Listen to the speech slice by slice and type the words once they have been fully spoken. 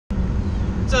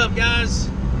What's up, guys?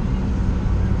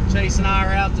 Chase and I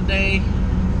are out today,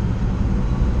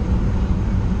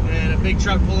 and a big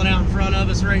truck pulling out in front of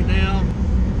us right now.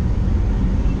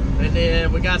 And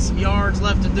then we got some yards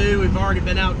left to do. We've already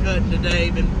been out cutting today,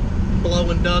 been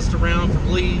blowing dust around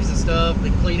from leaves and stuff,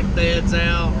 been cleaning beds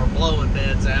out, or blowing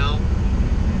beds out,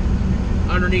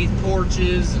 underneath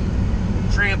porches and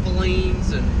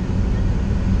trampolines and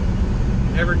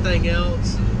everything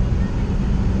else.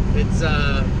 It's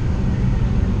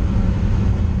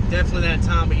definitely that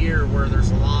time of year where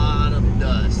there's a lot of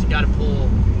dust. You got to pull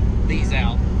these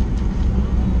out.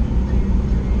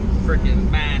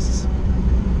 Freaking masks.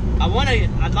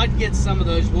 I'd like to get some of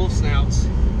those wolf snouts.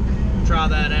 Try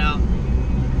that out.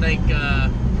 I think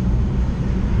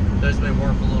those may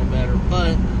work a little better,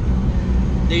 but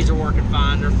these are working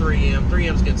fine. They're 3M.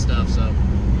 3M's good stuff. So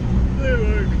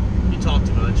you talk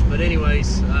too much, but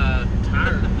anyways,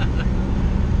 tired.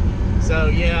 So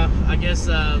yeah, I guess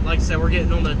like I said, we're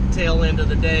getting on the tail end of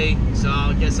the day, so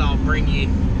I guess I'll bring you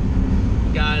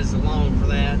guys along for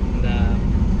that.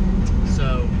 And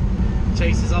so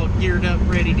Chase is all geared up,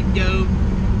 ready to go.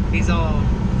 He's all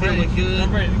feeling good.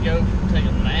 I'm ready to go take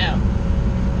a nap.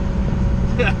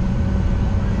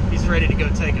 He's ready to go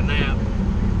take a nap.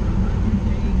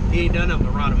 He ain't done nothing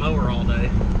to ride a mower all day.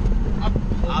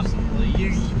 Possibly.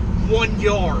 You 1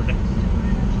 yard.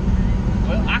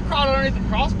 Well, I crawled underneath the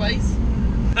crawl space.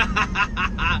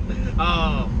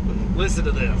 Oh, listen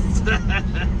to this.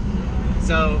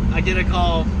 So I get a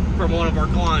call from one of our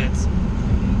clients.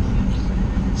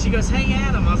 She goes, "Hey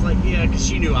Adam." I was like, "Yeah," because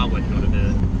she knew I wasn't going to do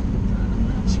it.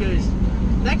 She goes,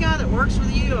 "That guy that works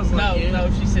with you?" I was like, "Yeah." No,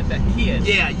 she said that kid.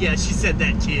 Yeah, she said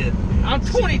that kid. I'm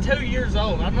 22 years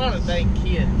old. I'm not a dang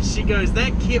kid. She goes,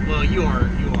 "That kid." Well, you are.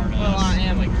 Well, I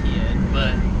am a kid,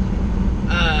 but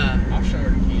I'll show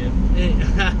her a kid.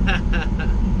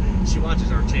 She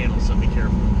watches our channel, so be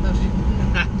careful. No,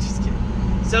 Just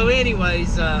kidding. So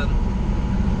anyways,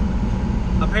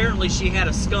 apparently she had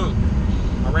a skunk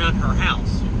around her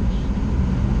house.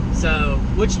 So,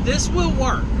 which this will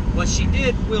work. What she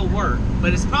did will work,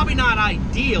 but it's probably not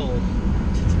ideal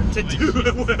to do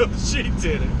it well. She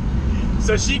did it.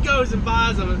 So she goes and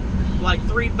buys like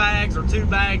 3 bags or 2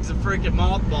 bags of freaking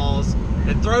mothballs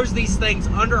and throws these things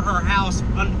under her house,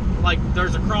 like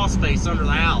there's a crawl space under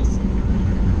the house.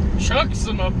 Chucks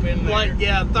them up in there. Like,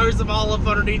 yeah, throws them all up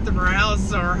underneath her house,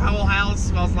 so her whole house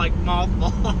smells like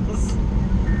mothballs.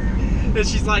 And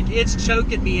she's like, "It's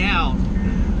choking me out."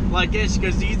 Like, yeah, she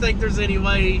goes, "Do you think there's any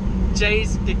way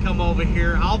Chase can come over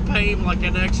here? I'll pay him like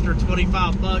an extra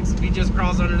 $25 if he just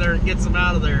crawls under there and gets them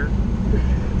out of there."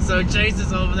 So Chase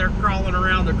is over there crawling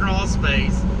around the crawl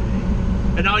space.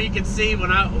 And all you can see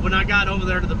when I got over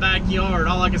there to the backyard,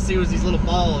 all I could see was these little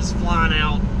balls flying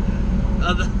out.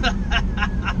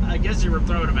 I guess you were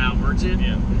throwing them out, weren't you?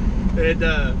 Yeah. And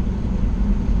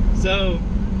so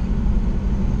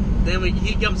then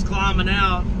he comes climbing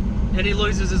out, and he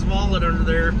loses his wallet under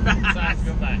there. So I have to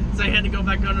go back. So he had to go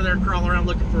back under there and crawl around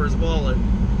looking for his wallet.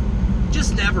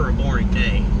 Just never a boring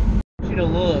day. I want you to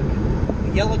look.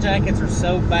 The yellow jackets are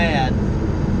so bad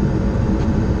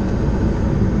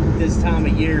this time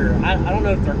of year. I don't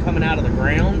know if they're coming out of the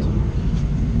ground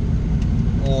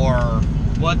or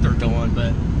what they're doing,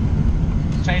 but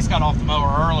Chase got off the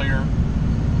mower earlier,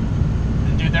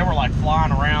 and dude, they were like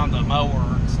flying around the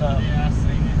mower and stuff. Yeah, I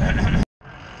seen it.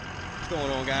 What's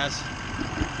going on, guys?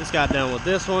 Just got done with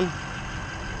this one.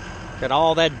 Got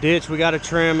all that ditch we got to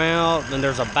trim out. Then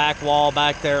there's a back wall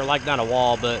back there, like not a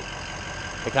wall, but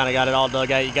they kind of got it all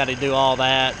dug out. You got to do all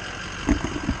that.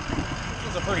 This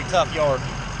was a pretty tough yard.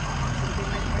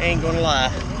 Ain't gonna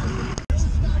lie.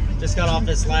 Just got off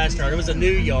this last yard. It was a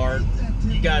new yard.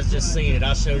 You guys just seen it.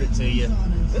 I showed it to you.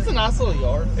 It's a nice little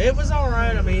yard. It was all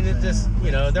right. I mean, it just,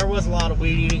 you know, there was a lot of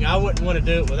weed eating. I wouldn't want to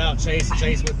do it without Chase, and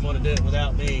Chase wouldn't want to do it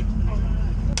without me.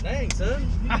 Dang, son.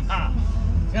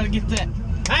 Gotta get that.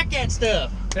 Pack that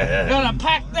stuff. Gonna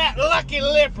pack that lucky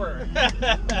lipper.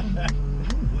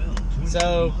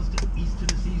 So,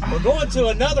 we're going to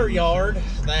another yard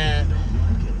that...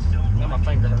 My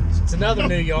finger hurts. It's another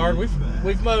new yard.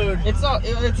 We've mowed. It's a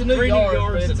new 3 yard. new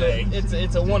yards today.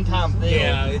 It's a one-time deal.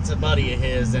 Yeah, it's a buddy of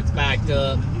his that's backed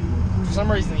up. For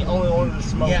some reason, he only wanted to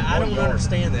smoke. Yeah, I don't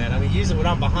understand that. I mean, usually when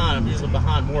I'm behind, I'm usually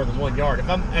behind more than 1 yard.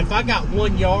 If I got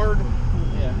 1 yard,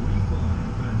 yeah,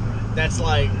 that's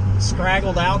like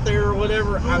scraggled out there or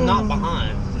whatever, I'm not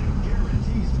behind.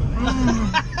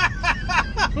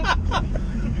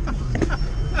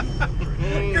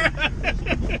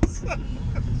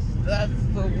 that's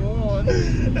the one.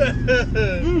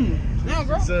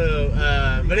 So,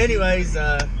 but anyways,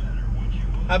 I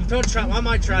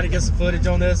might try to get some footage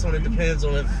on this one. It depends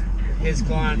on his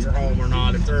clients are home or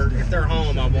not. If they're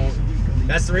home, I won't.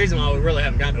 That's the reason why we really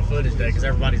haven't gotten to footage today, because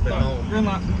everybody's been home,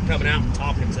 coming out and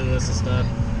talking to us and stuff.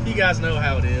 You guys know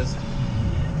how it is.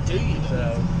 Do you?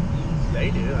 So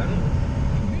they do. I don't know.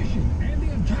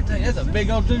 That's a big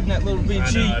old dude in that little bitty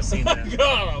I know, I seen Oh, that.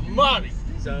 God almighty.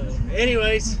 So,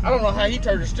 anyways, I don't know how he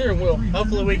turned the steering wheel.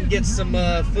 hopefully we can get some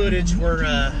footage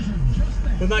where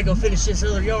we might go finish this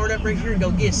other yard up right here and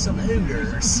go get some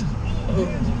hooters.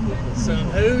 Some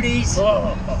hooties.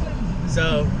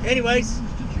 So, anyways.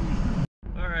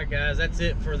 Alright guys, that's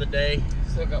it for the day.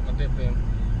 Still got my dip in.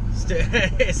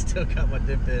 Still got my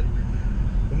dip in.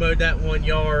 We mowed that one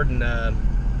yard and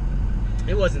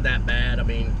it wasn't that bad. I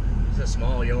mean, it's a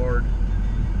small yard.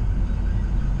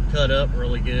 Cut up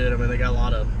really good. I mean, they got a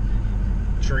lot of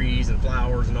trees and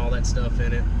flowers and all that stuff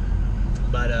in it.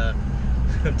 But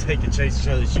I'm taking Chase to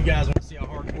show this. You guys want to see a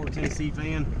hardcore Tennessee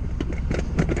fan?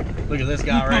 Look at this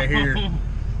guy right here.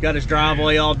 Got his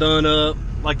driveway all done up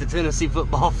like the Tennessee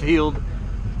football field.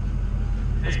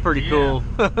 That's pretty cool.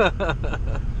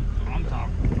 I'm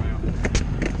talking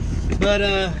about. But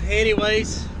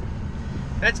anyways,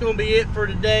 that's gonna be it for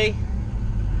today.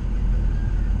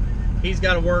 He's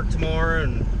got to work tomorrow,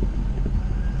 and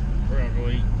We're gonna go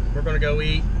eat. we're gonna go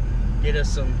eat, get us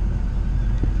some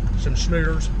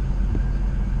schmooters,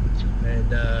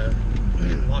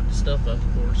 and lock the stuff up,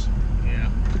 of course. Yeah.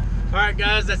 All right,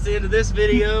 guys, that's the end of this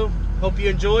video. Hope you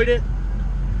enjoyed it.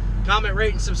 Comment,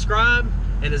 rate, and subscribe.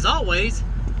 And as always,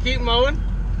 Keep mowing.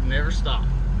 Never stop.